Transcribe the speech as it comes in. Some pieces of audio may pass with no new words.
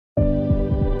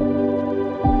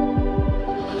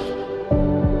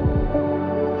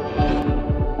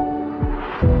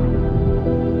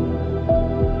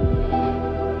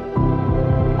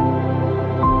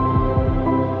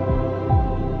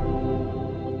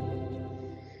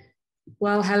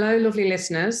Well, hello, lovely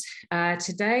listeners.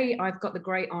 Today, I've got the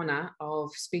great honour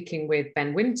of speaking with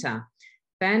Ben Winter.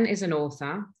 Ben is an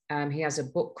author. He has a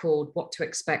book called What to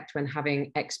Expect When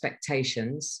Having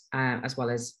Expectations, as well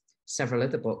as several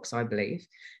other books, I believe,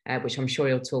 which I'm sure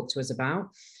he'll talk to us about.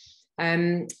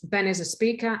 Ben is a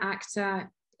speaker, actor,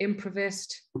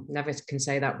 improvist, never can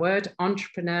say that word,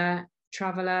 entrepreneur,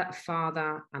 traveller,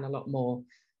 father, and a lot more.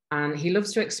 And he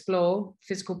loves to explore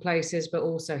physical places, but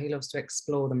also he loves to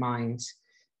explore the mind.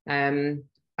 I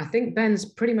think Ben's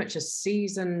pretty much a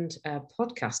seasoned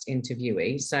podcast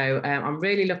interviewee. So I'm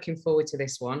really looking forward to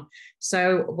this one.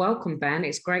 So welcome, Ben.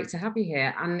 It's great to have you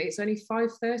here. And it's only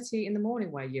 5:30 in the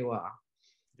morning where you are.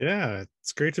 Yeah,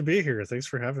 it's great to be here. Thanks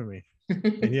for having me.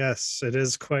 And yes, it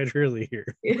is quite early here.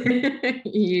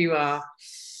 You are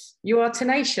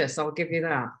tenacious, I'll give you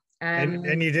that.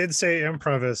 And you did say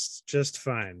Improvist just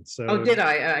fine. So oh, did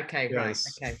I? Okay,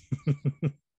 yes. Right.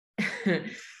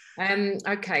 Okay.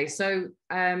 Okay, so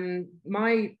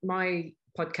my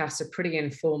podcasts are pretty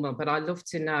informal, but I love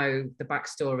to know the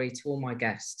backstory to all my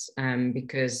guests,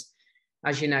 because,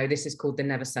 as you know, this is called the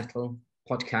Never Settle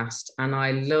podcast, and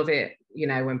I love it. You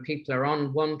know, when people are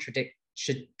on one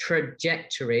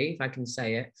trajectory, if I can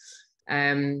say it,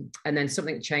 and then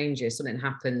something changes, something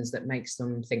happens that makes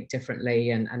them think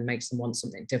differently and makes them want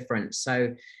something different.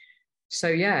 So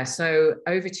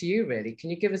over to you, really. Can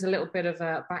you give us a little bit of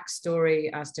a backstory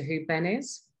as to who Ben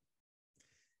is?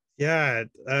 Yeah,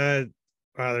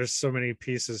 wow, there's so many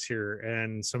pieces here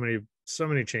and so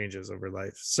many changes over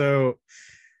life. So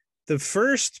the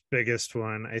first biggest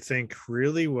one, I think,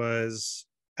 really was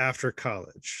after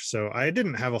college. So I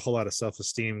didn't have a whole lot of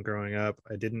self-esteem growing up.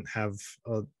 I didn't have,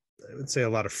 I would say, a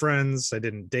lot of friends. I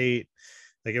didn't date.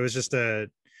 Like, it was just a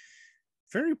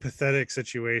very pathetic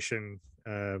situation.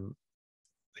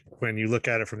 When you look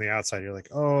at it from the outside, you're like,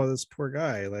 oh, this poor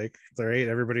guy, like, right,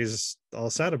 everybody's all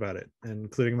sad about it,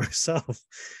 including myself.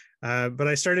 But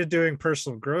I started doing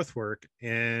personal growth work,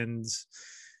 and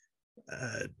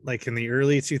like in the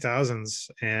early 2000s,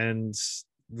 and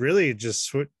really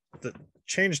just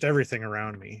changed everything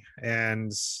around me.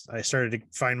 And I started to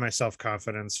find my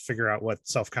self-confidence, figure out what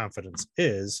self-confidence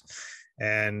is,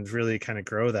 and really kind of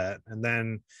grow that. And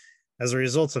then as a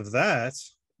result of that,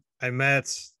 I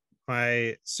met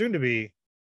my soon-to-be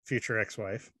future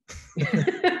ex-wife.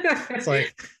 It's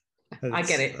like, I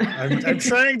get it. I'm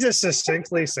trying to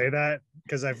succinctly say that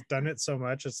because I've done it so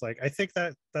much. It's like, I think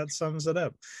that sums it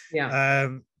up. Yeah.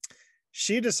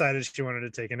 She decided she wanted to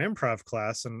take an improv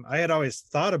class, and I had always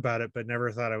thought about it, but never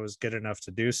thought I was good enough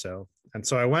to do so. And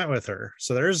so I went with her.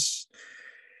 So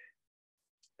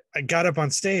I got up on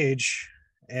stage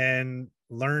and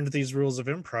learned these rules of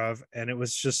improv, and it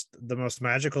was just the most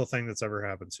magical thing that's ever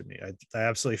happened to me. I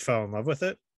absolutely fell in love with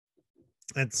it.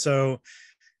 And so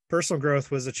personal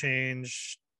growth was a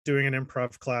change. Doing an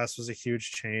improv class was a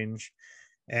huge change.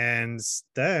 And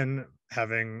then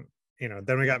then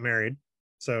we got married.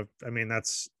 So, I mean,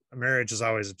 marriage is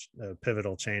always a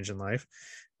pivotal change in life.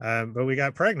 But we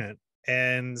got pregnant,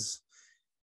 and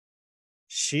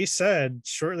she said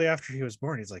shortly after he was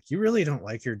born, he's like, you really don't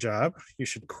like your job. You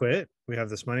should quit. We have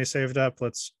this money saved up.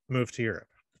 Let's move to Europe.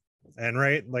 And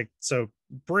right, like, so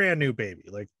brand new baby.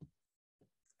 Like,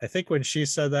 I think when she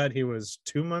said that, he was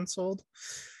 2 months old.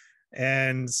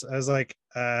 And I was like,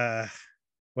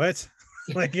 what?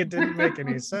 Like, it didn't make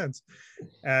any sense.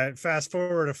 Fast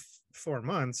forward to 4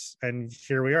 months, and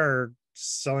here we are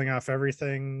selling off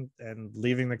everything and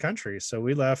leaving the country. So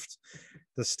we left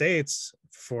the States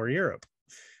for Europe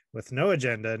with no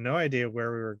agenda, no idea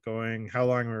where we were going, how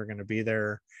long we were going to be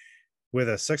there, with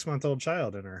a 6-month-old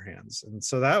child in our hands. And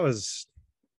so that was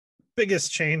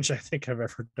biggest change I think I've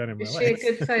ever done in my life. Is she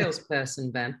a good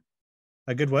salesperson, Ben?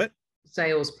 A good what?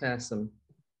 Salesperson.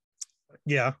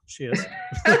 Yeah, she is.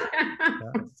 Yeah.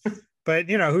 But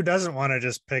who doesn't want to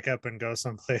just pick up and go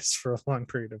someplace for a long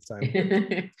period of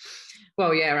time?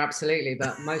 Well, yeah, absolutely.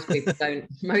 But most people don't.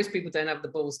 Most people don't have the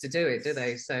balls to do it, do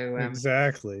they? So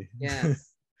exactly. Yeah.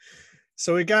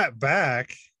 So we got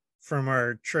back from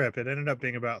our trip. It ended up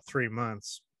being about 3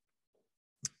 months,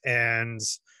 and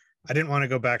I didn't want to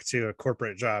go back to a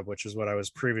corporate job, which is what I was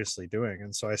previously doing.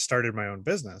 And so I started my own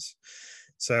business.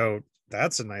 So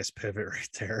that's a nice pivot right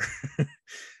there.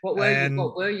 What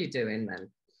were you doing then?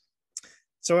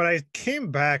 So when I came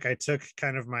back, I took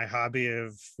kind of my hobby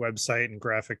of website and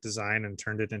graphic design and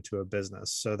turned it into a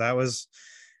business. So that was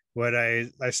what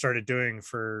I started doing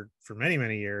for many,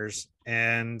 many years.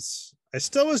 And I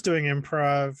still was doing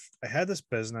improv. I had this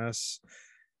business.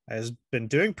 I has been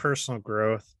doing personal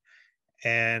growth,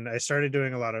 and I started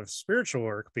doing a lot of spiritual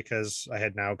work because I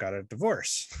had now got a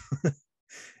divorce.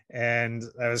 And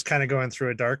I was kind of going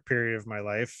through a dark period of my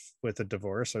life with a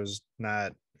divorce. I was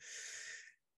not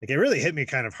like, it really hit me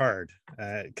kind of hard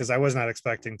because I was not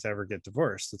expecting to ever get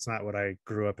divorced. It's not what I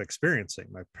grew up experiencing.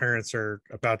 My parents are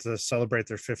about to celebrate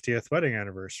their 50th wedding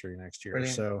anniversary next year.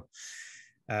 Brilliant.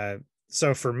 Uh,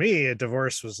 so for me, a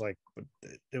divorce was like,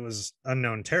 it was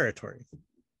unknown territory.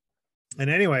 And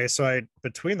anyway, so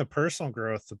between the personal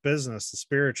growth, the business, the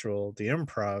spiritual, the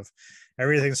improv,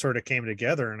 everything sort of came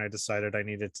together. And I decided I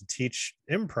needed to teach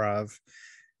improv,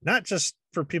 not just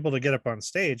for people to get up on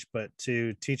stage, but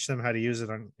to teach them how to use it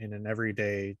in an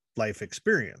everyday life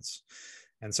experience.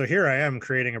 And so here I am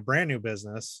creating a brand new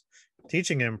business,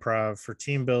 teaching improv for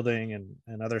team building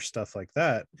and other stuff like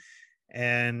that.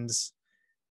 And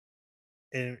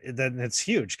then it's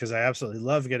huge because I absolutely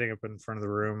love getting up in front of the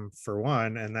room for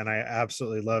one. And then I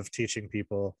absolutely love teaching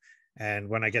people. And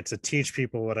when I get to teach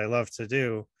people what I love to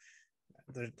do,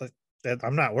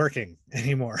 I'm not working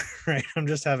anymore, right? I'm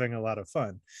just having a lot of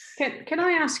fun. Can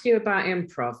I ask you about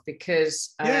improv?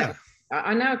 Because Yeah,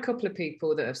 I know a couple of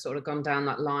people that have sort of gone down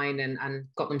that line and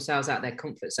got themselves out of their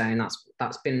comfort zone.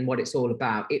 That's been what it's all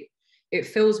about. It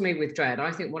fills me with dread.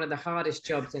 I think one of the hardest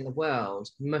jobs in the world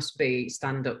must be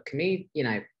being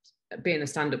a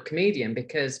stand-up comedian,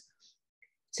 because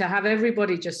to have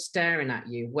everybody just staring at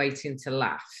you, waiting to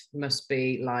laugh, must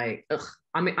be like, ugh.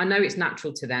 I mean, I know it's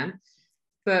natural to them,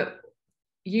 but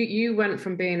you went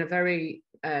from being a very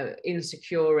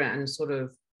insecure and sort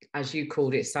of, as you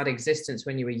called it, sad existence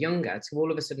when you were younger, to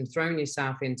all of a sudden throwing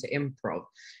yourself into improv.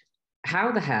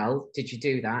 How the hell did you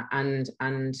do that? And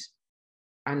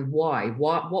why?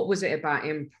 What was it about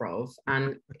improv?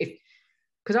 And if,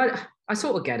 because I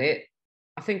sort of get it,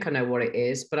 I think I know what it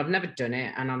is, but I've never done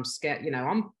it, and I'm scared.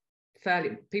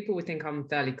 People would think I'm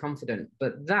fairly confident,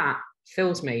 but that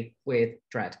fills me with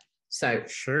dread. So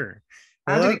sure.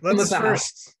 how did it come about?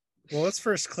 Let's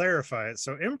first clarify it.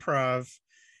 So improv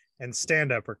and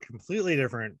stand up are completely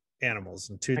different animals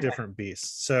and two different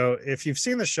beasts. So if you've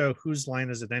seen the show Whose Line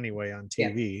Is It Anyway on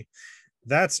TV, yeah,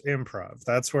 that's improv.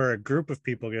 That's where a group of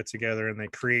people get together and they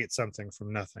create something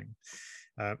from nothing.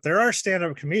 There are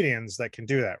stand-up comedians that can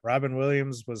do that. Robin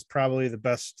Williams was probably the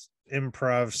best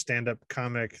improv stand-up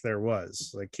comic there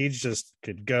was. Like, he just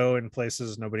could go in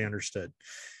places nobody understood,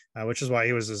 which is why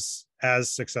he was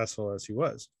as successful as he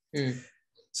was.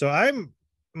 So I'm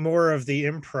more of the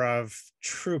improv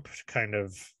troupe kind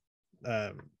of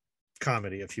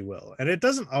comedy, if you will. And it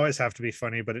doesn't always have to be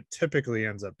funny, but it typically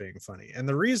ends up being funny. And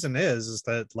the reason is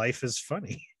that life is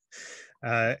funny.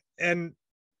 And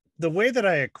the way that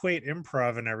I equate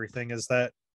improv and everything is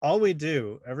that all we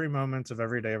do every moment of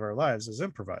every day of our lives is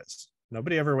improvise.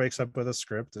 Nobody ever wakes up with a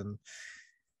script, and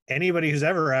anybody who's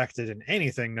ever acted in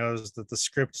anything knows that the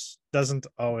script doesn't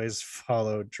always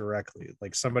follow directly.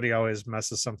 Like, somebody always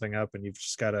messes something up and you've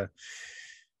just got to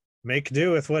make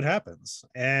do with what happens.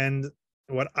 And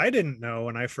what I didn't know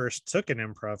when I first took an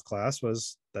improv class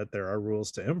was that there are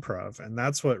rules to improv. And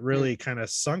that's what really kind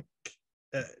of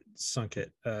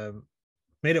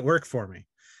made it work for me.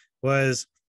 Was,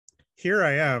 here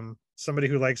I am, somebody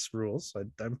who likes rules.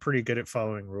 I'm pretty good at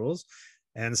following rules.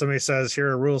 And somebody says, here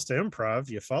are rules to improv.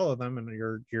 You follow them and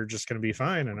you're just going to be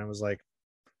fine. And I was like,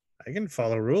 I can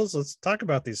follow rules. Let's talk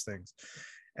about these things.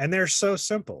 And they're so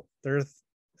simple.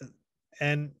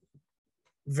 And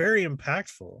very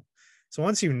impactful. So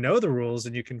once you know the rules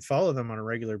and you can follow them on a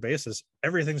regular basis,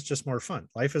 everything's just more fun.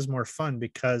 Life is more fun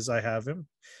because I have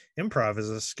improv as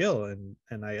a skill,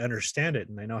 and I understand it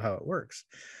and I know how it works.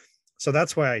 So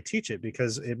that's why I teach it,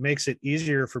 because it makes it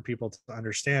easier for people to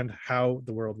understand how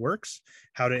the world works,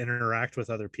 how to interact with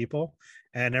other people,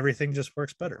 and everything just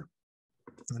works better.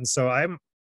 And so I'm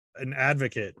an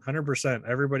advocate, 100%.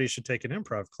 Everybody should take an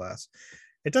improv class.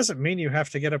 It doesn't mean you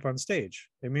have to get up on stage.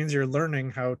 It means you're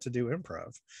learning how to do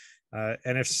improv.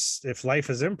 And if life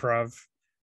is improv,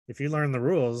 if you learn the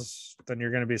rules, then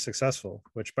you're going to be successel,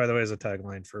 which, by the way, is a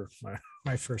tagline for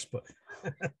my first book.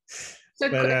 So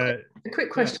a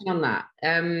quick question on that.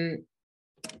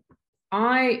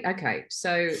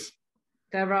 So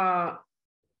there are,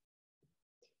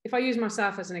 if I use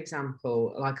myself as an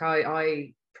example, like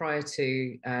I prior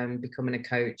to becoming a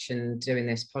coach and doing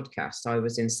this podcast, I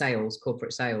was in sales,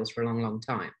 corporate sales, for a long, long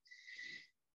time.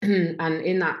 And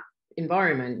in that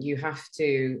environment, you have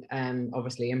to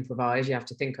obviously improvise, you have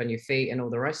to think on your feet and all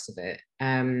the rest of it.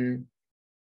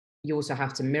 You also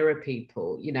have to mirror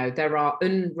people. You know, there are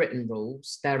unwritten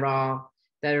rules.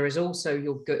 There is also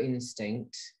your gut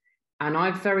instinct. And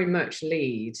I very much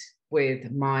lead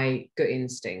with my gut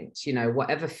instinct,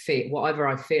 whatever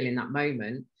I feel in that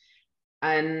moment.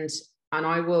 And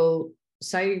I will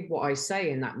say what I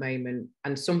say in that moment.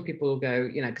 And some people will go,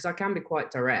 you know, because I can be quite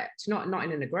direct, not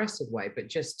in an aggressive way, but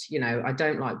just, you know, I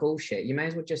don't like bullshit. You may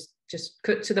as well just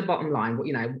cut to the bottom line.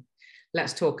 You know,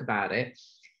 let's talk about it.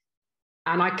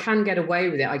 And I can get away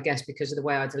with it, I guess, because of the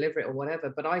way I deliver it or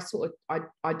whatever. But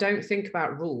I don't think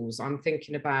about rules. I'm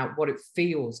thinking about what it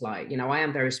feels like. You know, I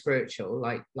am very spiritual,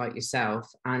 like yourself,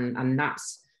 and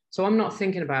that's so I'm not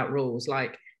thinking about rules.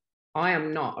 Like, I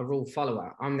am not a rule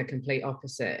follower. I'm the complete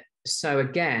opposite. So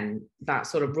again, that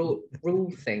sort of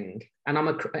rule thing, and I'm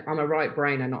a right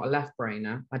brainer, not a left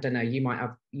brainer. I don't know. You might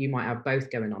have both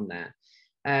going on there.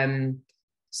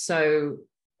 So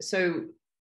so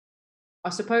I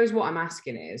suppose what I'm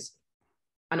asking is,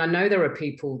 and I know there are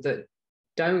people that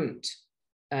don't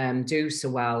do so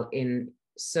well in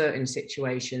certain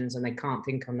situations, and they can't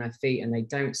think on their feet, and they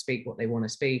don't speak what they want to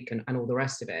speak, and all the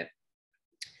rest of it.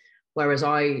 Whereas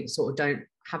I sort of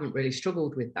haven't really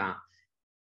struggled with that.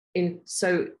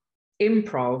 So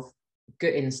improv,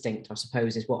 gut instinct, I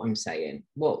suppose, is what I'm saying.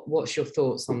 What's your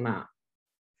thoughts on that?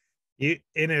 You,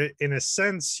 in a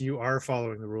sense, you are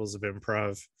following the rules of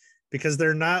improv, because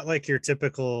they're not like your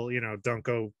typical, you know, don't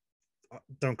go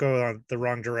on the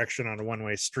wrong direction on a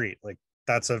one-way street. Like,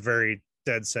 that's a very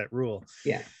dead set rule.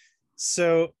 Yeah.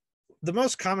 So the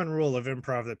most common rule of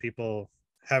improv that people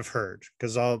have heard,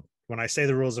 because when I say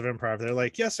the rules of improv, they're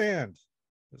like, yes, and.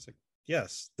 It's like,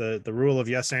 yes, the rule of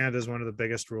yes, and is one of the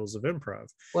biggest rules of improv.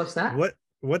 What's that?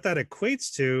 What that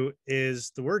equates to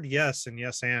is the word yes, and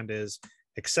yes, and is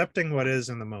accepting what is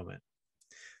in the moment.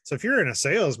 So if you're in a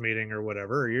sales meeting or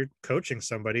whatever, or you're coaching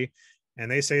somebody and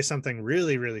they say something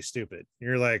really, really stupid,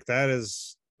 you're like, that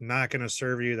is not going to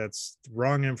serve you. That's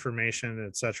wrong information,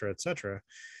 et cetera, et cetera.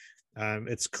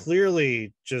 It's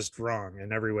clearly just wrong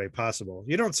in every way possible.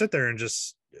 You don't sit there and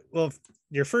just, well,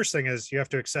 your first thing is you have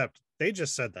to accept they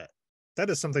just said that. That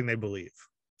is something they believe,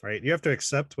 right? You have to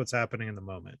accept what's happening in the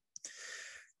moment.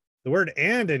 The word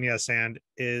and in yes, and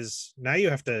is now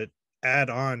you have to add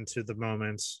on to the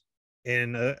moments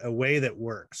in a way that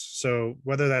works. So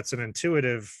whether that's an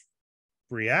intuitive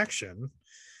reaction,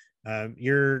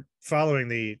 you're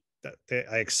following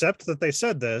I accept that they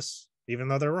said this, even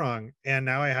though they're wrong. And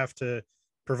now I have to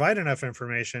provide enough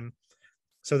information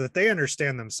so that they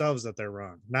understand themselves that they're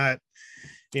wrong. Not,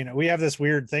 you know, we have this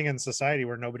weird thing in society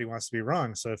where nobody wants to be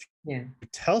wrong. So if you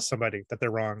tell somebody that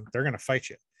they're wrong, they're going to fight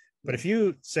you. But if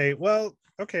you say, well,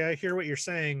 okay, I hear what you're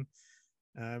saying.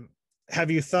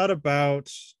 Have you thought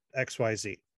about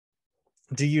XYZ?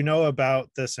 Do you know about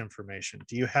this information?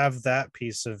 Do you have that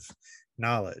piece of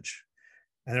knowledge?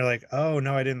 And they're like, oh,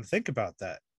 no, I didn't think about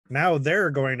that. Now they're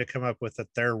going to come up with that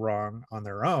they're wrong on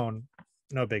their own.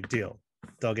 No big deal.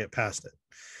 They'll get past it.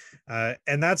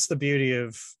 And that's the beauty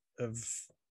of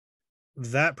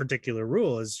that particular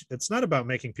rule, is it's not about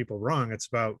making people wrong. It's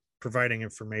about providing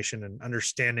information and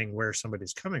understanding where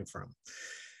somebody's coming from.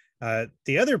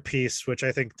 The other piece, which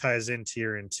I think ties into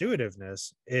your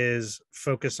intuitiveness, is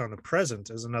focus on the present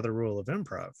as another rule of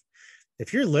improv.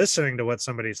 If you're listening to what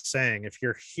somebody's saying, if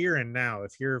you're here and now,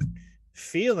 if you're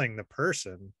feeling the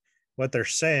person, what they're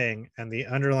saying, and the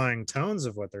underlying tones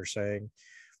of what they're saying,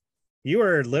 you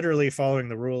are literally following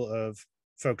the rule of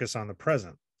focus on the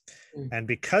present. And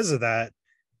because of that,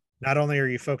 not only are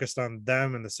you focused on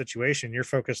them and the situation, you're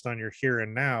focused on your here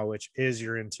and now, which is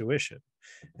your intuition.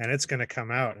 And it's going to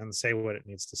come out and say what it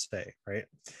needs to say, right?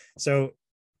 So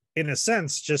in a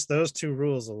sense, just those two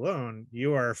rules alone,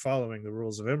 you are following the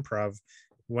rules of improv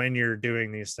when you're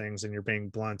doing these things and you're being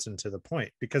blunt and to the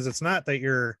point. Because it's not that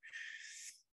you're,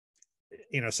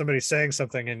 you know, somebody's saying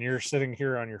something and you're sitting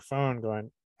here on your phone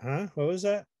going, huh, what was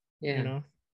that? Yeah. You know,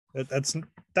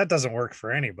 that doesn't work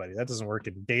for anybody. That doesn't work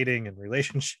in dating and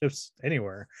relationships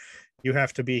anywhere. You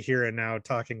have to be here and now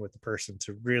talking with the person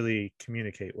to really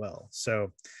communicate well.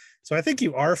 So I think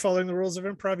you are following the rules of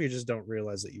improv. You just don't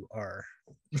realize that you are.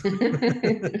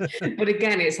 But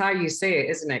again, it's how you see it,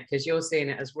 isn't it? Because you're seeing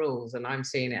it as rules and I'm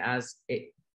seeing it as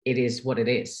it is what it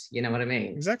is. You know what I mean?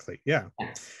 Exactly. Yeah.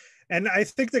 And I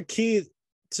think the key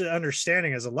to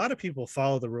understanding is a lot of people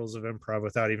follow the rules of improv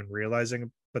without even realizing,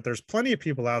 but there's plenty of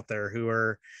people out there who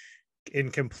are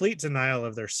in complete denial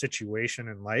of their situation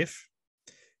in life.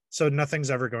 So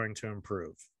nothing's ever going to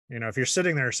improve. You know, if you're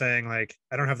sitting there saying like,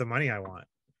 I don't have the money I want,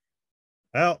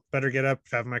 well, better get up,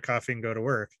 have my coffee and go to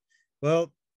work.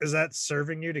 Well, is that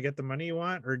serving you to get the money you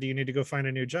want? Or do you need to go find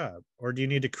a new job? Or do you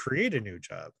need to create a new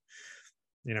job?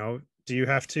 You know, do you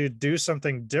have to do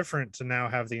something different to now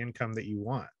have the income that you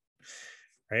want?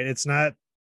 Right? It's not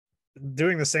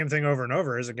doing the same thing over and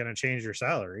over isn't going to change your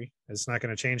salary. It's not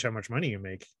going to change how much money you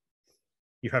make.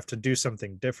 You have to do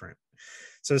something different.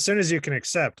 So as soon as you can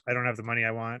accept, I don't have the money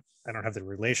I want, I don't have the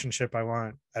relationship I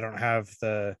want, I don't have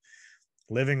the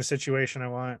living situation I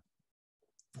want.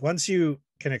 Once you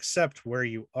can accept where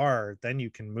you are, then you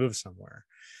can move somewhere.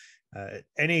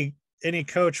 Any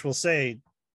coach will say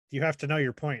you have to know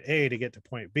your point A to get to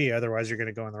point B, otherwise you're going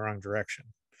to go in the wrong direction.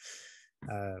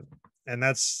 And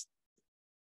that's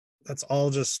all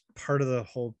just part of the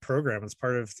whole program. It's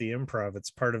part of the improv.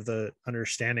 It's part of the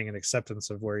understanding and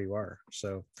acceptance of where you are.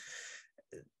 So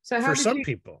how for did some you,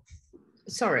 people.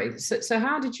 Sorry. So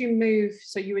how did you move?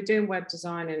 So you were doing web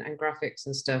design and graphics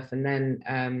and stuff, and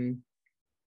then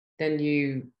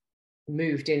you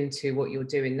moved into what you're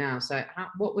doing now. So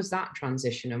what was that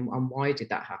transition, and why did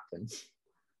that happen?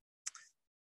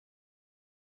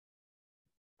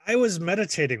 I was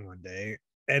meditating one day,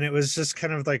 and it was just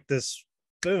kind of like this,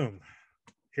 boom,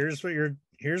 here's where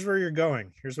you're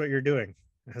going, here's what you're doing.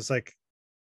 I was like,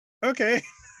 okay,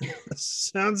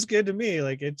 sounds good to me.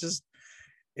 Like it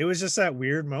was just that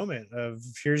weird moment of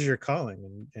here's your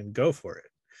calling, and go for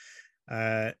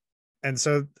it. And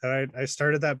so I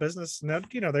started that business. And that,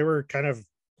 they were kind of,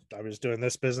 I was doing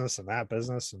this business and that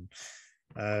business, and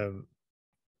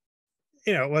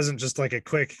it wasn't just like a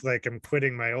quick, like I'm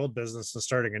quitting my old business and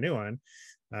starting a new one.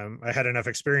 I had enough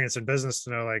experience in business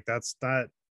to know, like, that's not,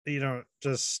 you don't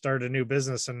just start a new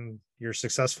business and you're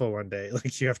successful one day.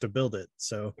 Like you have to build it.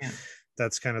 So yeah,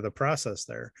 that's kind of the process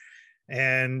there.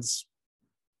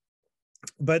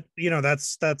 But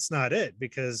that's not it,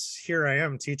 because here I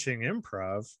am teaching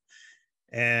improv,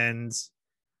 and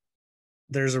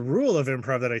there's a rule of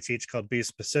improv that I teach called be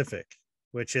specific,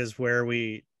 which is where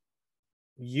we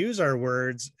use our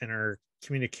words and our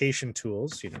communication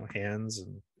tools, hands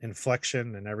and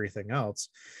inflection and everything else,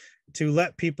 to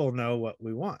let people know what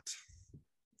we want.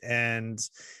 And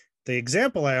the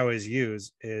example I always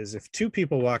use is if two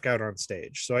people walk out on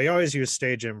stage. So I always use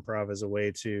stage improv as a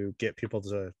way to get people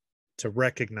to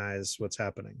recognize what's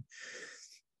happening.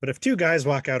 But if two guys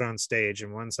walk out on stage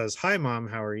and one says, "Hi, Mom,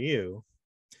 how are you?"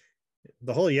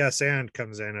 The whole yes and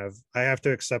comes in of, I have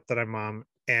to accept that I'm Mom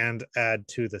and add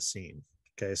to the scene.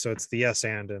 Okay, so it's the yes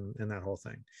and in that whole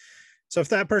thing. So if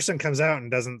that person comes out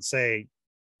and doesn't say,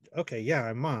 "Okay, yeah,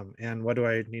 I'm Mom, and what do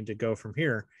I need to go from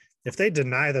here?" If they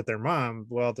deny that they're Mom,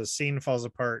 well, the scene falls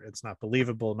apart. It's not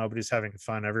believable. Nobody's having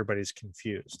fun. Everybody's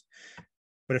confused.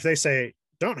 But if they say,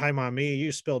 "Don't hi Mom me,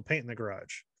 you spilled paint in the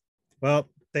garage,"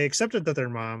 well, they accepted that they're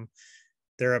Mom.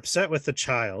 They're upset with the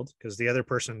child because the other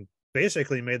person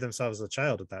basically made themselves the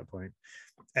child at that point.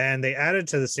 And they added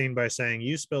to the scene by saying,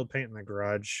 "You spilled paint in the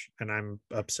garage and I'm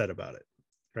upset about it."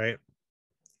 Right?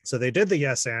 So they did the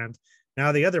yes and.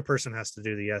 Now the other person has to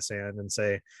do the yes and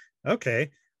say,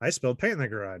 "Okay, I spilled paint in the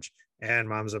garage and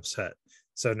Mom's upset.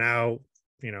 So now,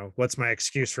 what's my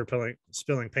excuse for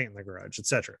spilling paint in the garage,"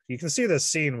 etc. You can see this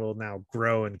scene will now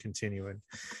grow and continue. And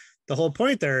the whole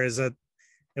point there is that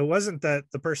it wasn't that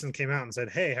the person came out and said,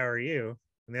 "Hey, how are you?"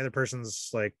 And the other person's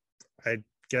like, "I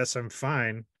guess I'm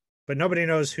fine," but nobody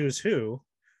knows who's who.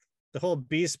 The whole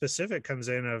be specific comes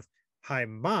in of, "Hi,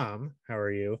 Mom, how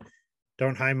are you?"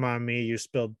 Don't hi Mom me, you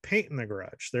spilled paint in the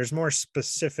garage. There's more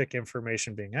specific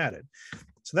information being added.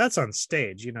 So that's on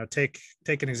stage.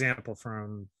 Take an example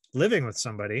from living with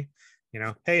somebody.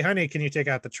 "Hey, honey, can you take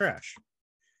out the trash?"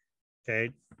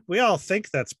 Okay, we all think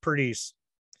that's pretty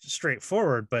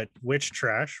straightforward, but which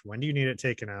trash? When do you need it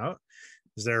taken out?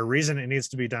 Is there a reason it needs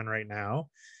to be done right now?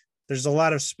 There's a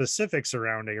lot of specifics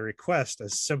around a request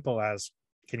as simple as,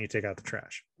 "Can you take out the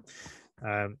trash?"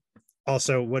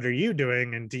 Also, what are you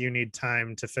doing, and do you need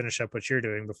time to finish up what you're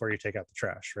doing before you take out the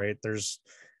trash? Right? There's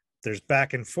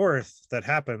back and forth that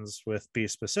happens with be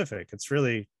specific. It's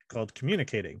really called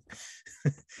communicating,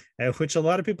 which a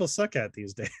lot of people suck at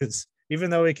these days.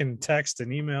 Even though we can text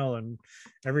and email and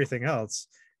everything else,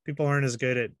 people aren't as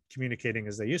good at communicating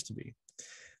as they used to be.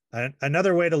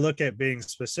 Another way to look at being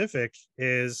specific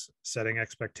is setting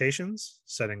expectations,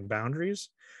 setting boundaries,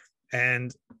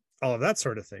 and all of that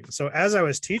sort of thing. So as I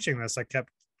was teaching this, I kept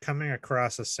coming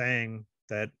across a saying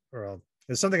that, or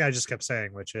it's something I just kept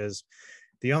saying, which is,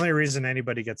 the only reason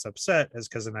anybody gets upset is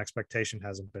because an expectation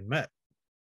hasn't been met.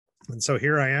 And so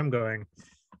here I am going,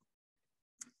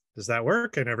 does that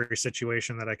work in every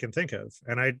situation that I can think of?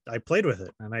 And I played with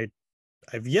it, and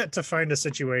I've yet to find a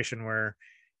situation where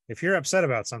if you're upset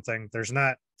about something, there's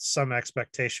not some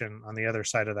expectation on the other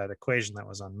side of that equation that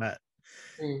was unmet.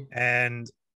 And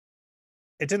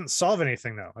it didn't solve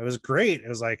anything, though. It was great. It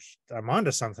was like, I'm onto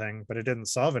something, but it didn't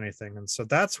solve anything. And so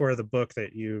that's where the book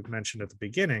that you mentioned at the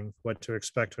beginning, What to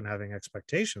Expect When Having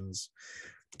Expectations,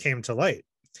 came to light.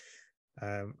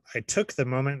 I took the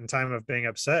moment in time of being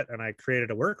upset and I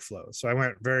created a workflow. So I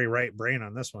went very right brain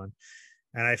on this one.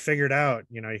 And I figured out,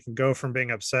 you can go from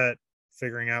being upset,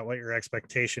 figuring out what your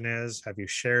expectation is. Have you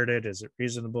shared it? Is it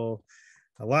reasonable?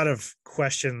 A lot of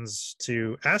questions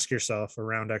to ask yourself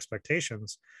around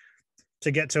expectations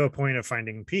to get to a point of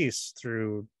finding peace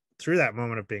through that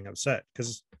moment of being upset.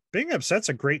 Because being upset's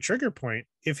a great trigger point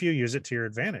if you use it to your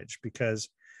advantage, because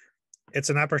it's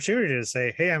an opportunity to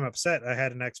say, hey, I'm upset. I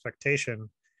had an expectation.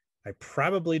 I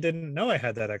probably didn't know I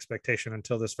had that expectation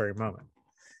until this very moment.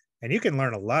 And you can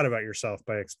learn a lot about yourself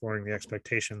by exploring the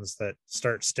expectations that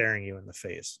start staring you in the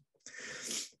face.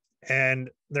 And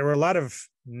there were a lot of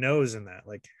no's in that.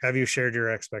 Like, have you shared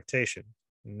your expectation?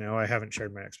 No, I haven't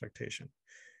shared my expectation.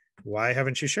 Why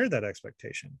haven't you shared that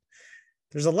expectation?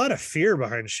 There's a lot of fear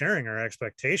behind sharing our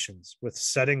expectations, with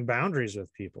setting boundaries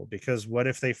with people, because what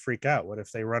if they freak out? What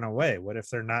if they run away? What if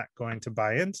they're not going to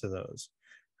buy into those?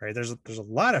 Right? There's a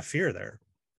lot of fear there.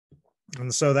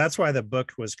 And so that's why the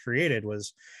book was created,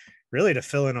 was really to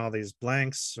fill in all these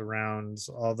blanks around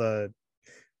all the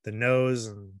no's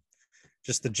and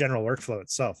just the general workflow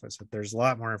itself. I said, there's a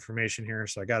lot more information here,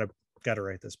 so I gotta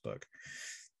write this book.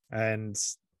 And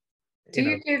do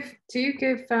you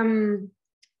give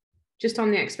just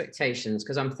on the expectations,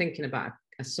 because I'm thinking about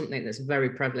something that's very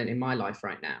prevalent in my life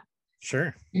right now.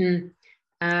 Sure.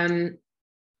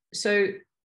 So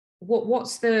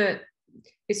what's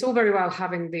it's all very well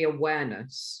having the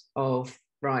awareness of,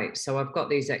 right, so I've got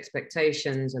these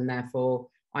expectations and therefore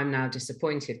I'm now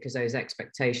disappointed because those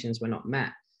expectations were not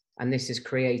met. And this is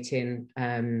creating,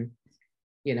 some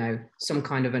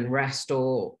kind of unrest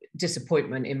or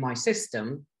disappointment in my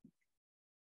system.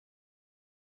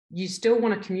 You still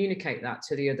want to communicate that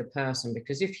to the other person,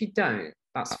 because if you don't,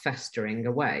 that's festering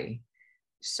away.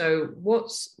 So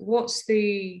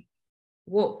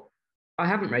I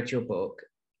haven't read your book,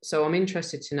 so I'm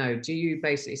interested to know, do you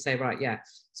basically say, right, yeah,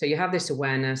 so you have this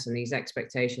awareness and these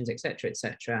expectations,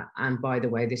 etc., and by the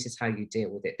way, this is how you deal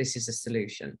with it. This is a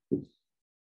solution.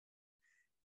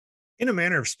 In a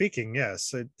manner of speaking,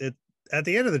 yes. It at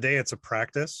the end of the day, it's a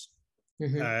practice.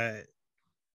 Mm-hmm.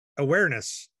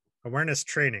 Awareness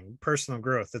training, personal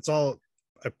growth, it's all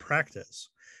a practice.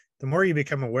 The more you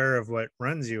become aware of what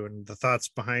runs you and the thoughts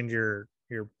behind your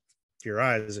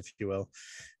eyes, if you will,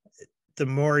 the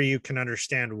more you can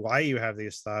understand why you have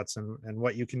these thoughts and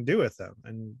what you can do with them.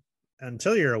 And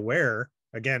until you're aware,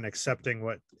 again, accepting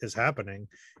what is happening,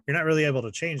 you're not really able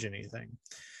to change anything.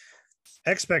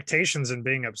 Expectations and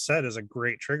being upset is a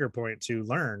great trigger point to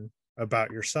learn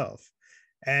about yourself.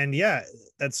 And yeah,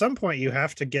 at some point you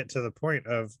have to get to the point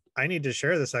of, I need to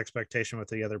share this expectation with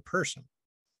the other person.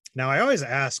 Now, I always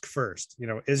ask first,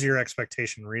 is your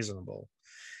expectation reasonable?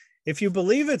 If you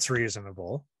believe it's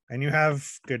reasonable and you have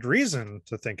good reason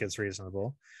to think it's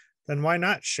reasonable, then why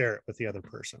not share it with the other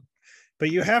person?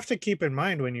 But you have to keep in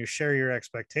mind, when you share your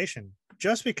expectation,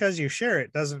 just because you share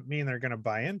it doesn't mean they're going to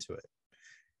buy into it.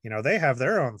 They have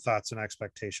their own thoughts and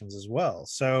expectations as well.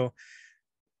 So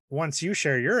once you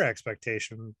share your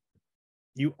expectation,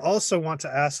 you also want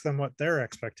to ask them what their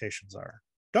expectations are.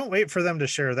 Don't wait for them to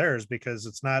share theirs, because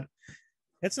it's not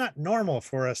normal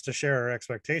for us to share our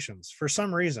expectations for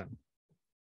some reason.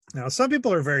 Now, some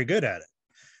people are very good at it.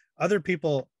 Other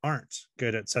people aren't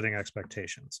good at setting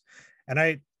expectations. And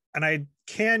I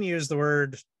can use the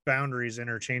word boundaries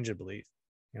interchangeably.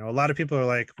 A lot of people are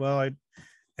like, well, I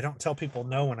don't tell people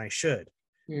no when I should.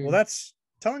 Well, that's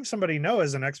telling somebody no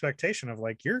is an expectation of,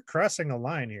 like, you're crossing a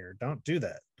line here. Don't do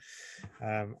that.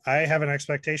 I have an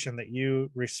expectation that you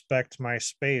respect my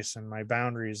space and my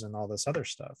boundaries and all this other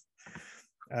stuff.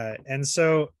 And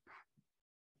so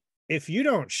if you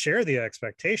don't share the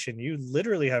expectation, you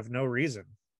literally have no reason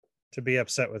to be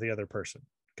upset with the other person,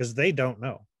 because they don't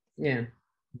know. Yeah.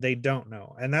 They don't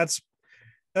know. And that's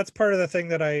part of the thing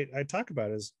that I talk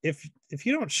about is, if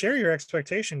you don't share your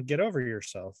expectation, get over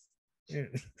yourself,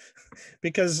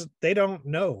 because they don't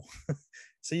know.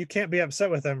 So you can't be upset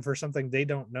with them for something they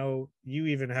don't know you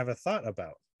even have a thought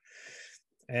about.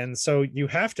 And so you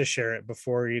have to share it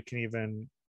before you can even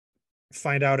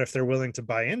find out if they're willing to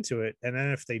buy into it. And then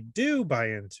if they do buy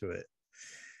into it,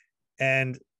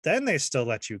 and then they still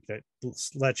let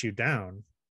you down,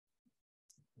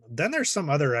 then there's some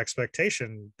other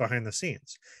expectation behind the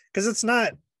scenes. Because it's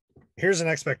not, here's an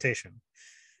expectation,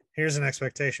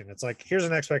 it's like, here's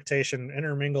an expectation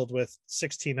intermingled with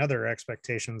 16 other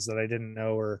expectations that I didn't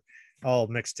know were all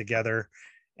mixed together.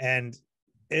 And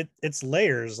it's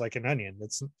layers, like an onion.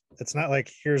 It's not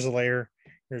like here's a layer.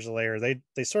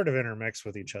 They sort of intermix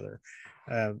with each other.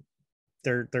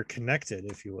 They're connected,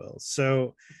 if you will.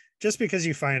 So just because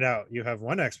you find out you have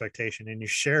one expectation and you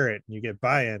share it and you get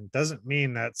buy-in doesn't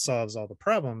mean that solves all the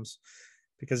problems,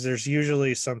 because there's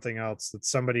usually something else that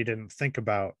somebody didn't think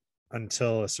about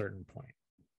until a certain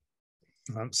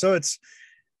point. So it's,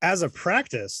 as a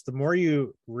practice, the more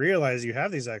you realize you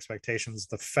have these expectations,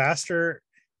 the faster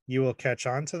you will catch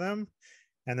on to them.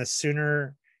 And the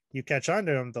sooner you catch on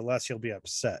to them, the less you'll be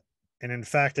upset. And in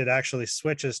fact, it actually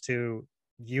switches to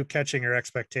you catching your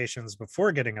expectations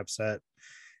before getting upset.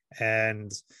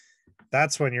 And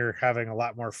that's when you're having a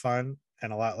lot more fun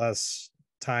and a lot less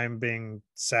time being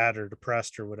sad or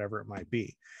depressed or whatever it might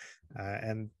be.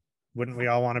 And wouldn't we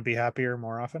all want to be happier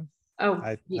more often? Oh,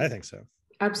 I think so.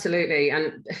 Absolutely.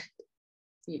 And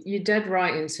you're dead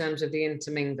right in terms of the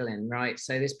intermingling, right?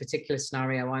 So this particular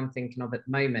scenario I'm thinking of at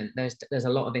the moment, there's a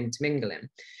lot of intermingling.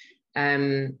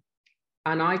 And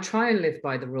I try and live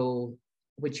by the rule,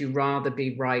 would you rather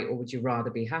be right or would you rather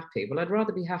be happy? Well, I'd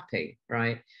rather be happy,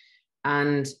 right?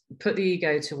 And put the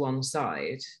ego to one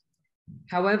side.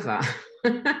 However,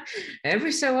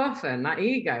 every so often that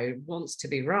ego wants to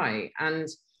be right. And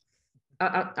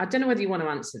I don't know whether you want to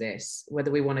answer this, whether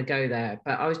we want to go there,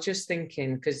 but I was just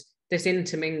thinking, because this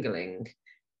intermingling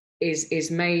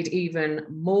is made even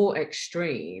more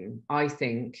extreme, I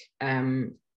think,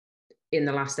 in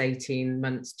the last 18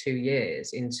 months, 2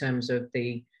 years, in terms of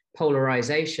the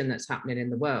polarization that's happening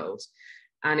in the world.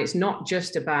 And it's not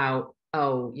just about,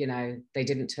 oh, you know, they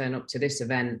didn't turn up to this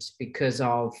event because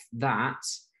of that.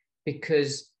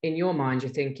 Because in your mind,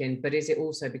 you're thinking, but is it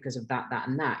also because of that,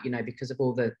 and that, you know, because of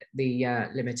all the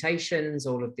limitations,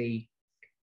 all of the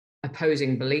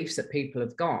opposing beliefs that people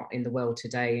have got in the world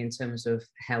today in terms of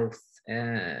health,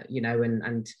 you know,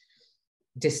 and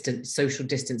distance, social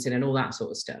distancing and all that sort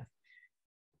of stuff.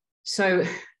 So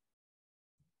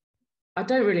I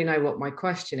don't really know what my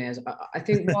question is. I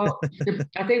think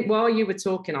while you were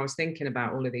talking, I was thinking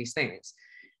about all of these things.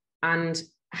 And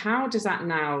how does that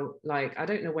now, like, I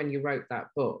don't know when you wrote that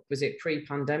book, was it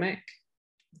pre-pandemic?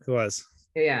 It was.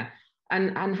 Yeah.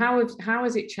 And how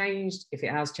has it changed, if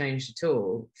it has changed at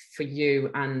all, for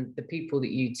you and the people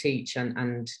that you teach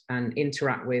and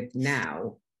interact with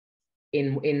now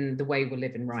in the way we're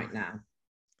living right now?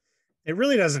 It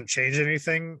really doesn't change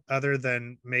anything other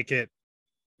than make it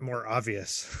more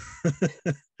obvious.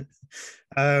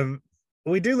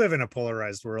 We do live in a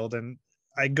polarized world, and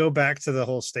I go back to the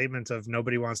whole statement of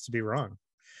nobody wants to be wrong.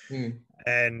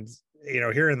 And, you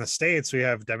know, here in the States, we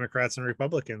have Democrats and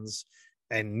Republicans,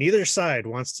 and neither side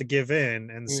wants to give in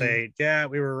and say, yeah,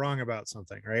 we were wrong about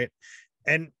something, right?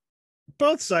 And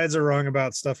both sides are wrong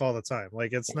about stuff all the time.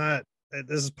 Like, it's not,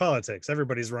 this is politics.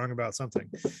 Everybody's wrong about something.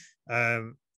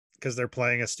 Because they're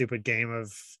playing a stupid game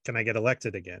of, can I get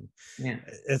elected again? Yeah.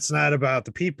 It's not about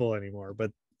the people anymore.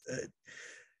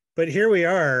 But here we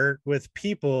are with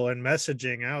people and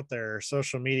messaging out there,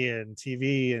 social media and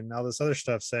TV and all this other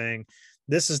stuff saying,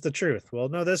 this is the truth. Well,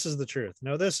 no, this is the truth.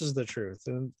 No, this is the truth.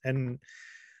 And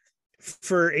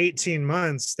for 18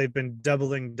 months, they've been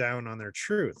doubling down on their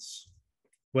truths.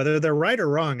 Whether they're right or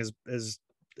wrong is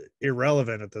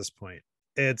irrelevant at this point.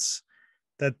 It's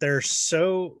that they're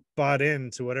so bought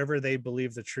into whatever they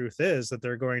believe the truth is that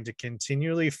they're going to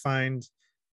continually find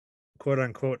quote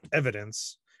unquote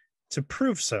evidence to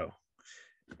prove so.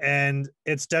 And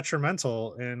it's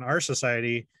detrimental in our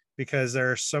society because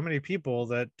there are so many people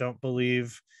that don't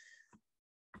believe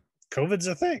COVID's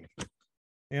a thing.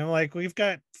 You know, like, we've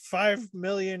got 5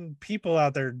 million people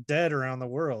out there dead around the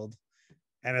world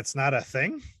and it's not a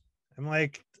thing. I'm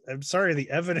like, I'm sorry, the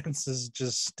evidence is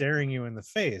just staring you in the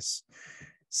face.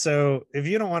 So if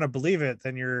you don't want to believe it,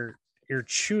 then you're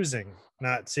choosing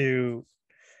not to,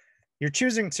 you're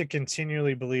choosing to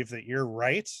continually believe that you're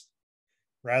right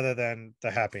rather than the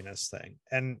happiness thing.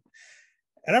 And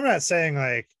I'm not saying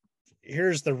like,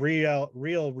 here's the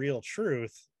real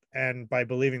truth, and by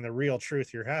believing the real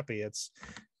truth you're happy. It's,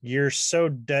 you're so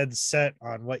dead set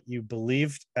on what you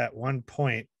believed at one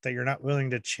point that you're not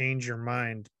willing to change your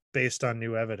mind based on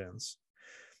new evidence,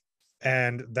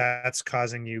 and that's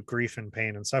causing you grief and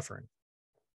pain and suffering.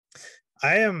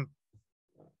 I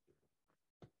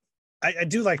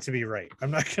do like to be right.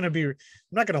 I'm not going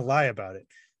to lie about it.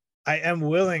 I am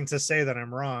willing to say that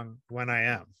I'm wrong when I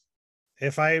am.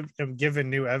 If I am given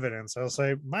new evidence, I'll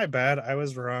say, my bad, I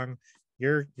was wrong.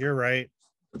 You're right.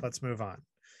 Let's move on.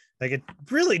 Like, it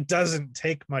really doesn't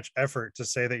take much effort to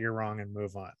say that you're wrong and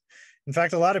move on. In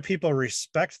fact, a lot of people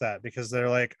respect that because they're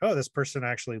like, oh, this person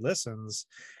actually listens.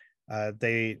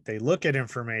 They look at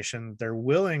information. They're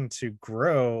willing to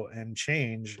grow and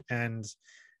change. And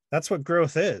that's what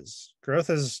growth is.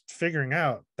 Growth is figuring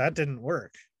out that didn't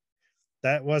work.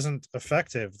 That wasn't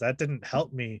effective. That didn't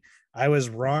help me. I was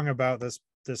wrong about this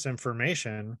this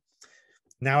information.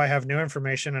 Now I have new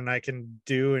information and I can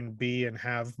do and be and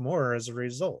have more as a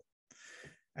result.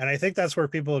 And I think that's where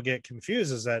people get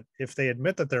confused, is that if they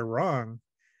admit that they're wrong,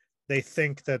 they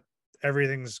think that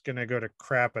everything's going to go to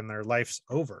crap and their life's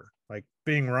over. Like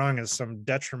being wrong is some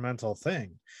detrimental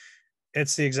thing.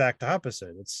 It's the exact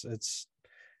opposite. And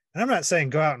I'm not saying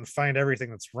go out and find everything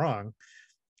that's wrong,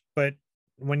 but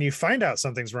when you find out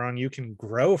something's wrong, you can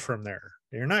grow from there.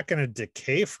 You're not going to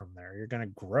decay from there. You're going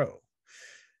to grow.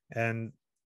 And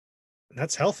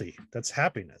that's healthy. That's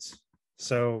happiness.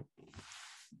 So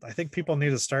I think people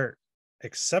need to start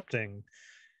accepting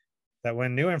that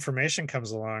when new information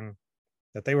comes along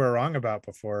that they were wrong about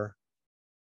before,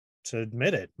 to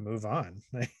admit it, move on.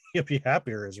 You'll be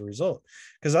happier as a result.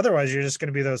 Because otherwise you're just going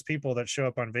to be those people that show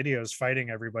up on videos fighting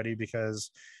everybody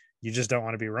because you just don't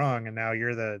want to be wrong. And now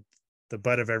you're the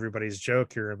butt of everybody's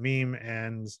joke. You're a meme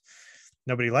and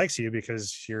nobody likes you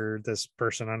because you're this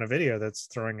person on a video that's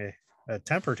throwing a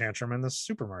temper tantrum in the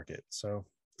supermarket. So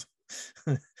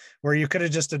where you could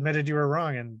have just admitted you were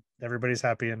wrong and everybody's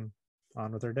happy and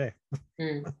on with their day.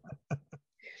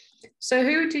 So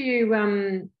who do you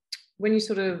when you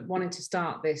sort of wanted to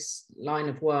start this line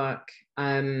of work,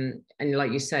 and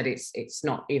like you said, it's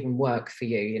not even work for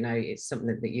you, you know, it's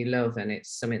something that you love and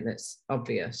it's something that's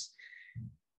obvious.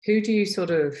 Who do you sort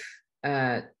of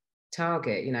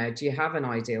target? You know, do you have an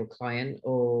ideal client,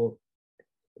 or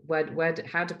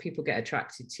how do people get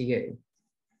attracted to you?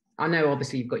 I know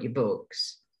obviously you've got your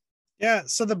books. Yeah,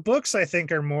 so the books I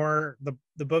think are more,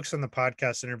 the books and the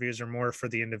podcast interviews are more for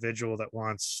the individual that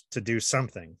wants to do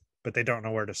something, but they don't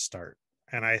know where to start.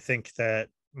 And I think that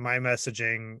my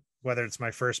messaging, whether it's my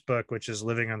first book, which is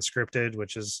Living Unscripted,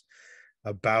 which is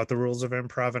about the rules of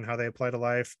improv and how they apply to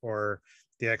life, or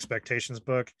the Expectations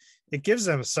book, it gives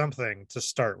them something to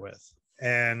start with.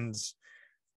 And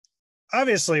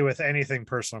obviously with anything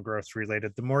personal growth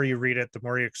related, the more you read it, the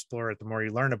more you explore it, the more you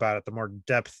learn about it, the more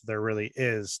depth there really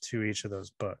is to each of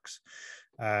those books.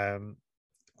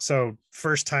 So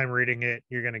first time reading it,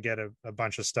 you're going to get a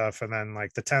bunch of stuff. And then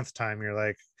like the 10th time, you're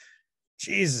like,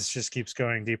 Jesus, just keeps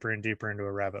going deeper and deeper into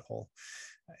a rabbit hole.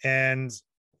 And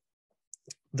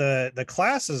the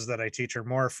classes that I teach are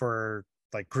more for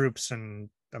like groups, and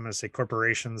I'm going to say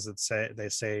corporations that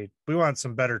say we want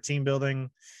some better team building.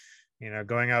 You know,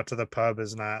 going out to the pub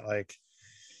is not like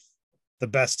the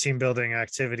best team building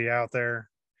activity out there.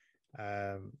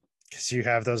 Because you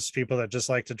have those people that just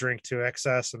like to drink to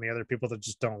excess and the other people that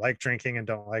just don't like drinking and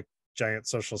don't like giant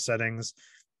social settings.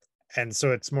 And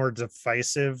so it's more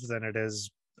divisive than it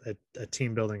is a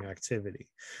team building activity.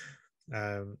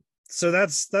 So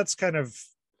that's kind of,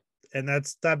 and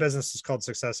that business is called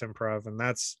Success Improv. And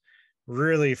that's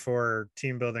really for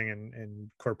team building in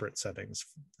corporate settings.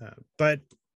 But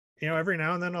you know, every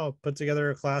now and then I'll put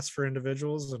together a class for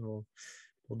individuals, and we'll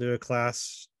do a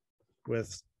class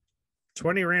with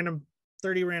 30 random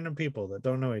people that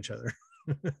don't know each other.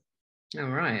 All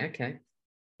right. Okay.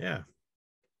 Yeah.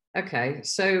 Okay.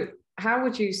 So how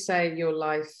would you say your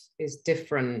life is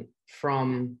different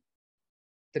from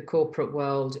the corporate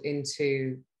world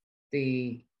into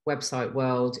the website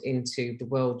world, into the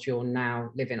world you're now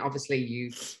living? Obviously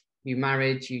you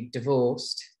married, you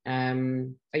divorced. Are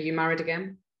you married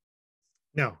again?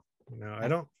 No, I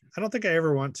don't think I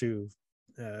ever want to,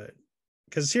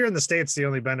 because here in the States, the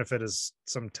only benefit is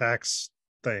some tax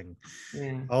thing.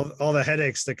 Yeah. All the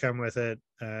headaches that come with it,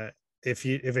 if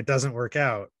it doesn't work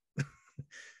out.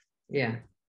 Yeah.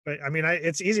 But I mean,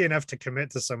 it's easy enough to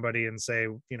commit to somebody and say,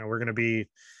 you know, we're going to be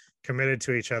committed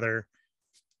to each other.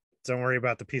 Don't worry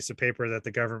about the piece of paper that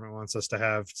the government wants us to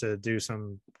have to do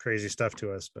some crazy stuff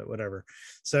to us, but whatever.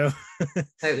 So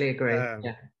totally agree.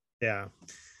 Yeah.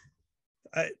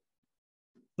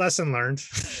 Lesson learned.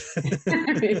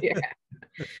 Yeah.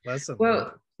 Lesson well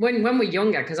learned. when we're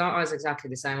younger, because I was exactly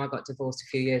the same. I got divorced a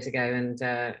few years ago, and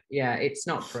yeah, it's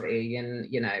not pretty, and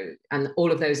you know, and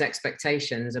all of those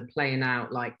expectations are playing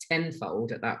out like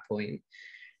tenfold at that point.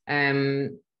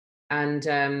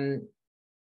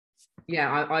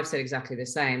 Yeah, I've said exactly the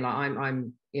same. Like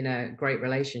I'm in a great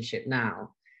relationship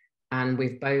now, and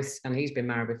we've both, and he's been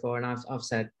married before, and I've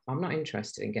said I'm not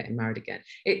interested in getting married again.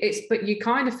 But you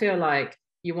kind of feel like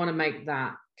you want to make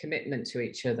that commitment to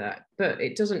each other, but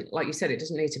it doesn't, like you said, it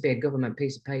doesn't need to be a government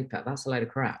piece of paper. That's a load of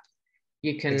crap.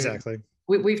 You can exactly.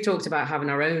 We've talked about having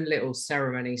our own little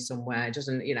ceremony somewhere. It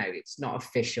doesn't, you know, it's not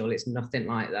official. It's nothing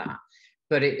like that.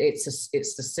 But it's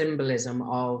the symbolism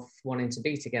of wanting to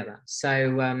be together.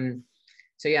 So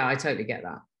yeah, I totally get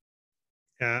that.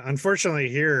 Yeah, unfortunately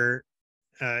here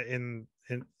so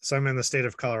I'm in the state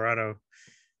of Colorado.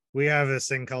 We have this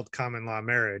thing called common law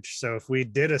marriage. So if we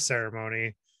did a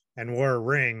ceremony and wore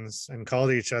rings and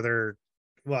called each other,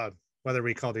 well, whether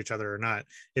we called each other or not,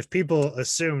 if people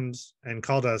assumed and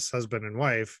called us husband and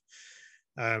wife,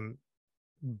 um,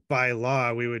 by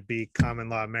law, we would be common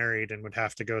law married and would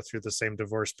have to go through the same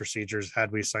divorce procedures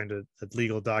had we signed a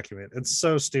legal document. It's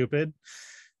so stupid.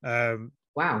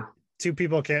 Wow. Two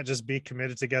people can't just be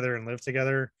committed together and live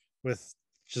together with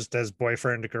just as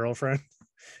boyfriend to girlfriend.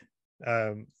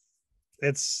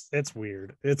 It's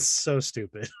weird. It's so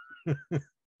stupid.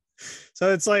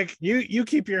 So it's like you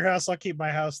keep your house, I'll keep my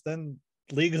house, then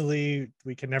legally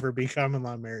we can never be common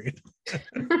law married.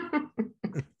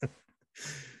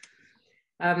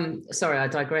 Sorry, I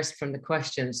digressed from the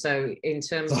question. So in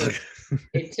terms of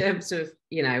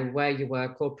where you were,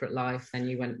 corporate life, and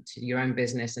you went to your own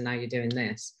business, and now you're doing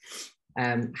this,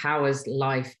 how is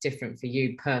life different for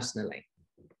you personally?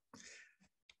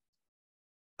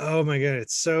 Oh my god,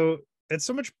 it's so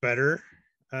much better.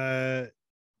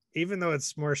 Even though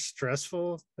it's more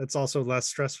stressful, it's also less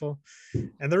stressful.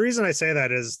 And the reason I say that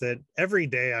is that every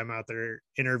day I'm out there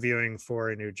interviewing for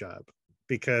a new job,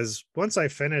 because once I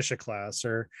finish a class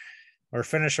or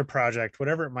finish a project,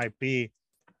 whatever it might be,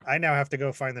 I now have to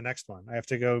go find the next one. I have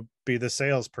to go be the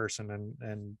salesperson,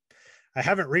 and I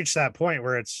haven't reached that point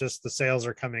where it's just the sales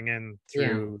are coming in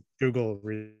through Google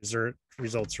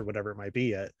results or whatever it might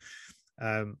be yet.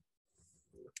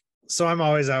 So I'm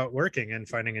always out working and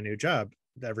finding a new job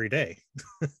every day.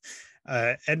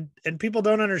 And people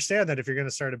don't understand that if you're going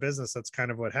to start a business, that's kind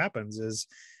of what happens. Is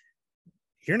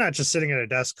you're not just sitting at a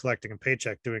desk collecting a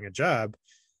paycheck doing a job,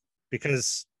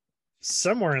 because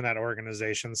somewhere in that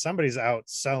organization somebody's out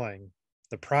selling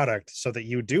the product so that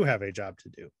you do have a job to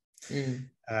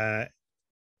do.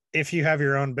 If you have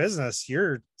your own business,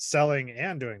 you're selling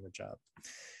and doing the job,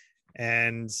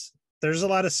 and there's a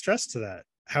lot of stress to that.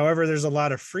 However, there's a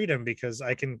lot of freedom because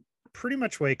I can pretty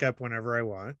much wake up whenever I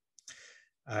want.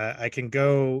 I can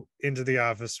go into the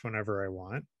office whenever I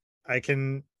want. I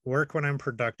can work when I'm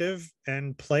productive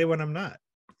and play when I'm not.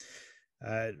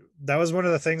 That was one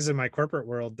of the things in my corporate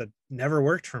world that never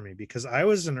worked for me, because I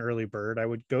was an early bird. I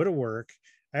would go to work.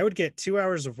 I would get 2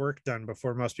 hours of work done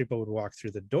before most people would walk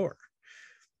through the door.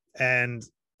 And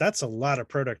that's a lot of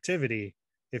productivity.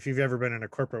 If you've ever been in a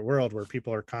corporate world where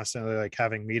people are constantly like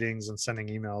having meetings and sending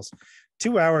emails,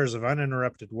 2 hours of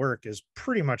uninterrupted work is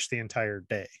pretty much the entire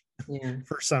day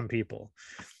for some people.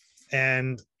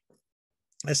 And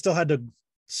I still had to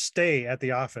stay at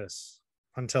the office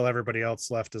until everybody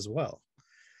else left as well.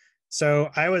 So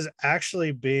I was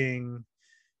actually being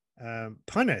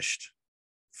punished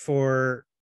for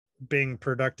being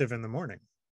productive in the morning,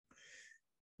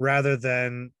 rather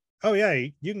than, oh yeah,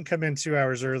 you can come in 2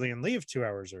 hours early and leave 2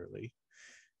 hours early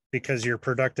because you're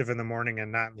productive in the morning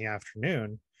and not in the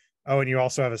afternoon. Oh, and you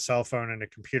also have a cell phone and a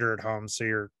computer at home, so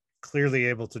you're clearly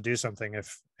able to do something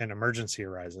if an emergency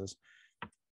arises.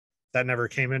 That never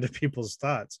came into people's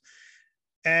thoughts.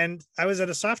 And I was at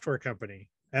a software company,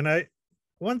 and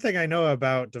one thing I know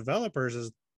about developers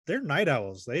is they're night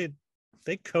owls.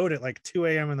 They code at like 2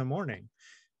 a.m. in the morning,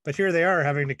 but here they are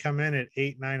having to come in at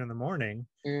 8, 9 in the morning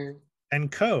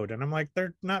and code. And I'm like,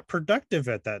 they're not productive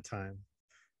at that time.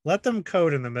 Let them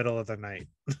code in the middle of the night.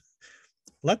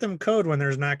 Let them code when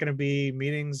there's not going to be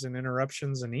meetings and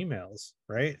interruptions and emails,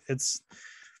 right?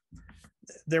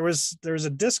 There was a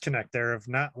disconnect there of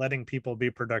not letting people be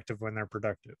productive when they're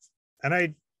productive. And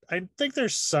I think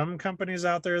there's some companies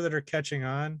out there that are catching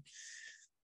on,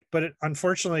 but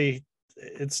unfortunately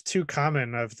it's too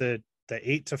common of the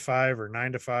 8 to 5 or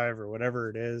 9 to 5 or whatever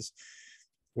it is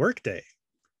workday.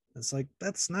 It's like,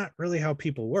 that's not really how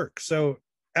people work. So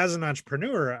as an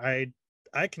entrepreneur,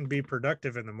 I can be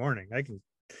productive in the morning. I can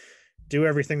do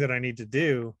everything that I need to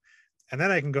do, and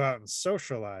then I can go out and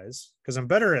socialize, because I'm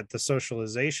better at the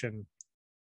socialization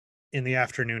in the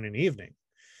afternoon and evening,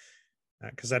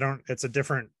 because it's a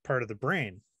different part of the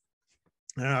brain.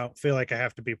 And I don't feel like I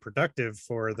have to be productive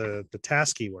for the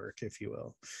tasky work, if you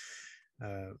will.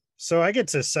 So I get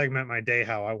to segment my day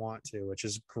how I want to, which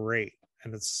is great.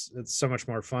 And it's so much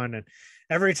more fun. And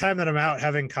every time that I'm out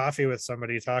having coffee with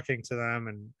somebody, talking to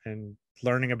them and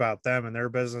learning about them and their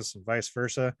business and vice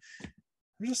versa,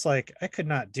 I'm just like, I could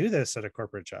not do this at a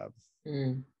corporate job.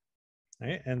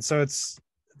 Right. And so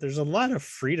there's a lot of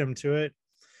freedom to it.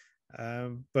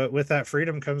 But with that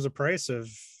freedom comes a price of,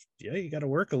 you got to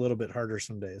work a little bit harder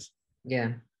some days.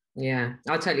 Yeah.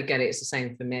 I totally get it. It's the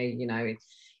same for me.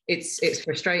 It's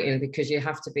frustrating because you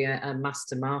have to be a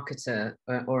master marketer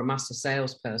or a master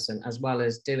salesperson, as well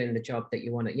as doing the job that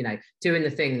you want to, doing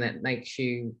the thing that makes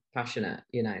you passionate,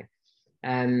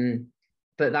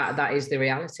 but that is the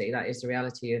reality. That is the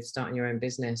reality of starting your own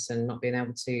business and not being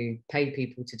able to pay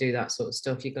people to do that sort of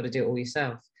stuff. You've got to do it all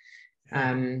yourself.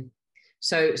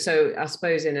 So I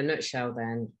suppose in a nutshell,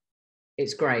 then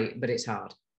it's great, but it's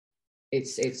hard.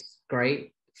 It's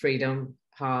great, freedom,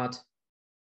 hard.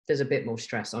 There's a bit more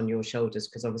stress on your shoulders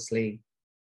because obviously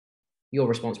you're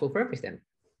responsible for everything.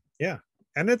 Yeah,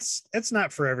 and it's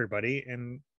not for everybody,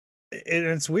 and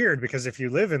it's weird because if you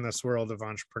live in this world of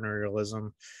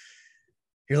entrepreneurialism,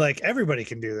 you're like, everybody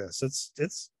can do this.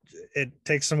 It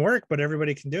takes some work, but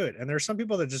everybody can do it. And there's some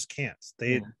people that just can't.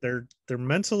 They're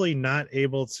mentally not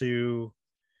able to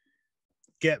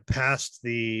get past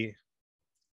the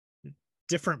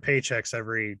different paychecks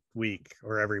every week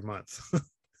or every month.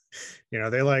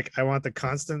 They like, I want the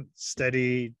constant,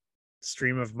 steady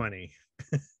stream of money.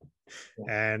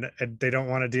 And they don't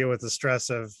want to deal with the stress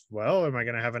of, well, am I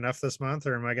going to have enough this month,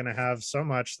 or am I going to have so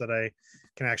much that I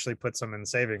can actually put some in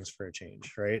savings for a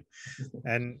change, right?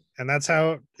 And that's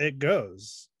how it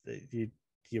goes.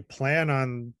 You plan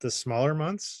on the smaller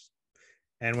months,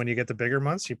 and when you get the bigger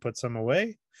months, you put some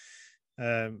away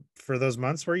for those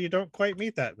months where you don't quite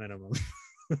meet that minimum.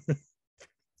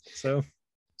 So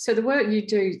the work you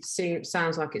do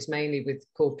sounds like it's mainly with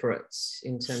corporates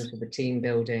in terms of the team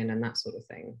building and that sort of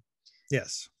thing.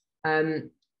 Yes.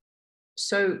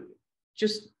 So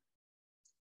just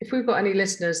if we've got any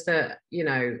listeners that,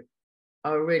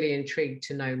 are really intrigued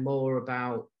to know more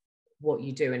about what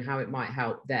you do and how it might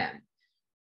help them,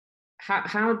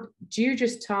 how do you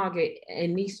just target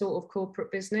any sort of corporate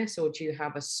business, or do you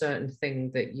have a certain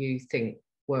thing that you think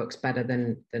works better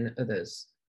than others?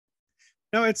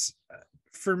 No, it's,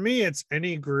 for me, it's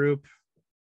any group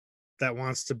that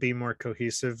wants to be more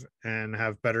cohesive and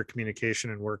have better communication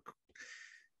and work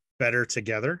better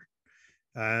together,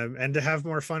 and to have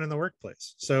more fun in the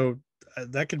workplace. So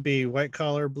that could be white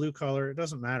collar, blue collar, it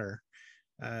doesn't matter.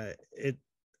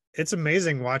 It's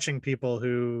amazing watching people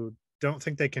who don't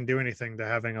think they can do anything to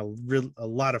having a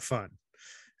lot of fun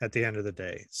at the end of the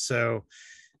day. So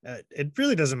it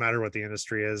really doesn't matter what the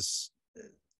industry is.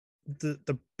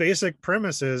 The basic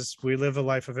premise is we live a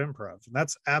life of improv. And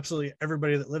that's absolutely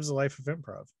everybody that lives a life of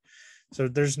improv. So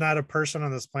there's not a person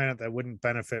on this planet that wouldn't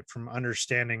benefit from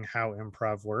understanding how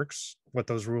improv works, what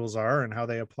those rules are, and how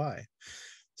they apply.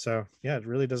 So yeah, it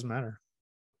really doesn't matter.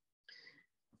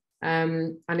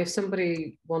 And if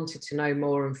somebody wanted to know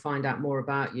more and find out more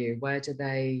about you, where do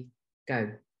they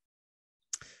go?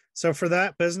 So for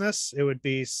that business, it would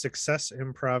be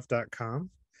successimprov.com.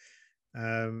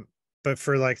 But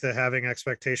for like the Having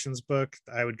Expectations book,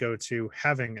 I would go to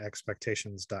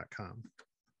havingexpectations.com.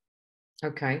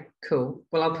 Okay, cool.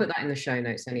 Well, I'll put that in the show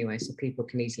notes anyway, so people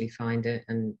can easily find it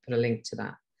and put a link to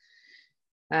that.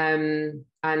 And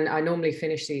I normally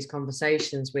finish these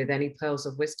conversations with any pearls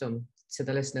of wisdom to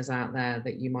the listeners out there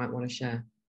that you might want to share.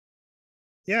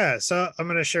 Yeah, so I'm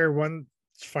going to share one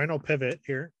final pivot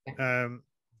here. Yeah.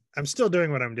 I'm still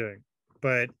doing what I'm doing,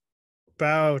 but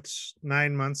about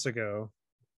 9 months ago,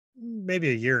 maybe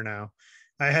a year now,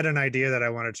 I had an idea that I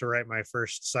wanted to write my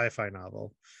first sci-fi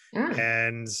novel.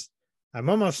 And I'm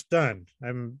almost done.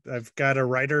 I've got a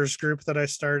writers group that I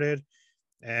started,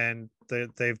 and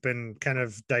they've been kind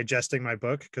of digesting my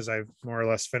book because I've more or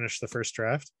less finished the first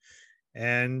draft.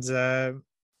 And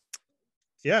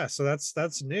yeah, so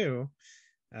that's new.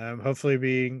 Hopefully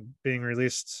being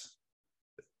released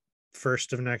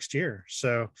first of next year.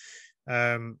 So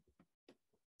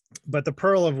but the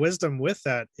pearl of wisdom with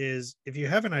that is, if you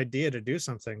have an idea to do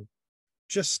something,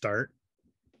 just start.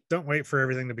 Don't wait for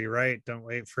everything to be right. Don't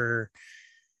wait for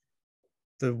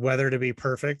the weather to be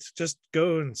perfect. Just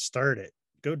go and start it.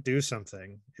 Go do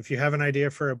something. If you have an idea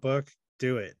for a book,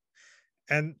 do it.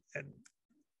 And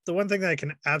the one thing that I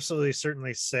can absolutely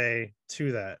certainly say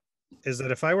to that is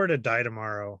that if I were to die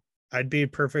tomorrow, I'd be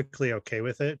perfectly okay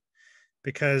with it,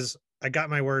 because I got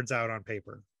my words out on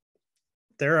paper.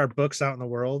 There are books out in the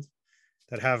world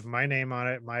that have my name on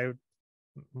it, my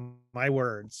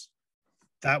words,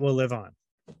 that will live on.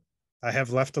 I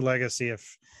have left a legacy.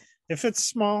 If it's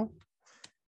small,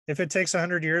 if it takes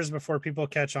 100 years before people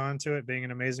catch on to it being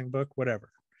an amazing book, whatever.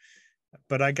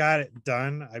 But I got it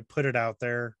done. I put it out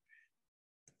there.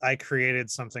 I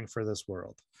created something for this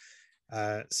world.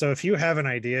 So if you have an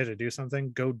idea to do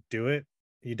something, go do it.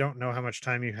 You don't know how much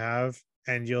time you have,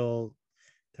 and there'll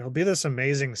be this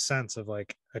amazing sense of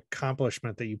like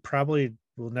accomplishment that you probably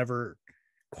will never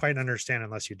quite understand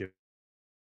unless you do.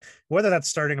 Whether that's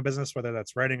starting a business, whether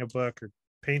that's writing a book or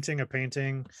painting a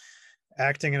painting,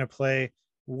 acting in a play,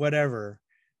 whatever,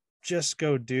 just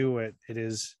go do what it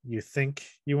is you think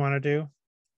you want to do.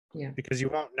 Yeah. Because you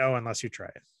won't know unless you try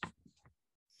it.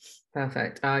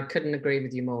 Perfect. I couldn't agree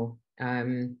with you more.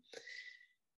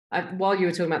 While you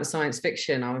were talking about the science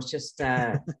fiction, I was just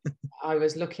I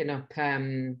was looking up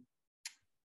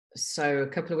So a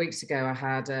couple of weeks ago, I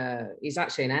had he's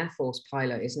actually an Air Force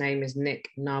pilot. His name is Nick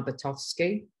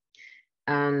Narbatowski,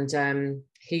 and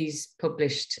he's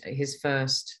published his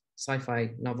first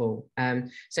sci-fi novel.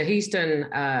 So he's done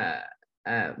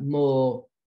more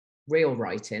real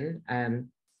writing.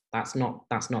 That's not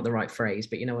the right phrase,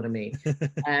 but you know what I mean.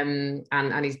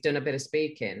 And he's done a bit of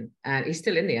speaking. And he's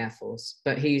still in the Air Force,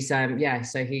 but he's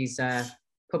so he's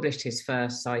published his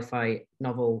first sci-fi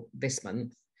novel this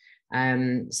month.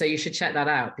 So you should check that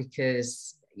out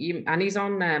because and he's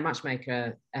on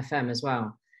Matchmaker FM as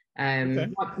well. Okay.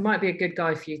 Might be a good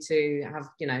guy for you to have,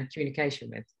 communication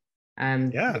with.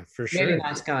 Yeah, for Really sure.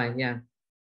 nice guy. Yeah.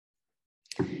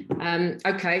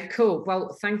 Okay, cool.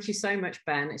 Well, thank you so much,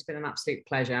 Ben. It's been an absolute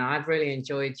pleasure. I've really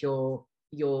enjoyed your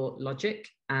logic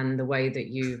and the way that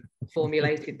you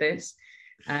formulated this.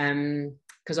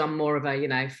 Because I'm more of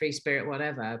a, free spirit,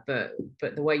 whatever, but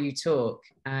the way you talk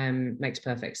makes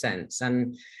perfect sense.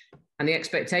 And the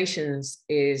expectations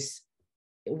is,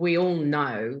 we all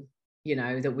know,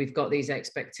 that we've got these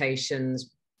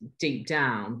expectations deep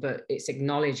down, but it's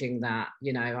acknowledging that,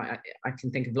 I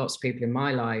can think of lots of people in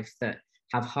my life that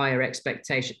have higher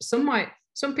expectations.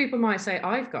 Some people might say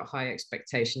I've got high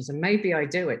expectations, and maybe I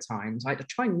do at times. I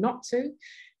try not to,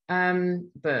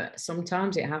 but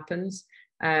sometimes it happens.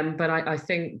 But I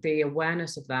think the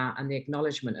awareness of that and the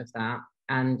acknowledgement of that,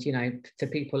 and for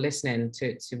people listening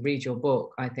to read your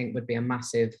book, I think would be a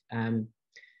massive eye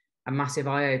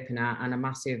opener and a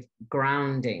massive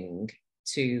grounding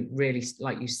to really,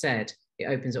 like you said, it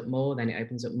opens up more, then it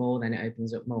opens up more, then it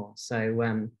opens up more.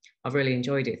 So I've really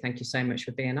enjoyed it. Thank you so much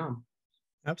for being on.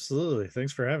 Absolutely.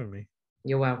 Thanks for having me.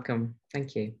 You're welcome.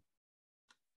 Thank you.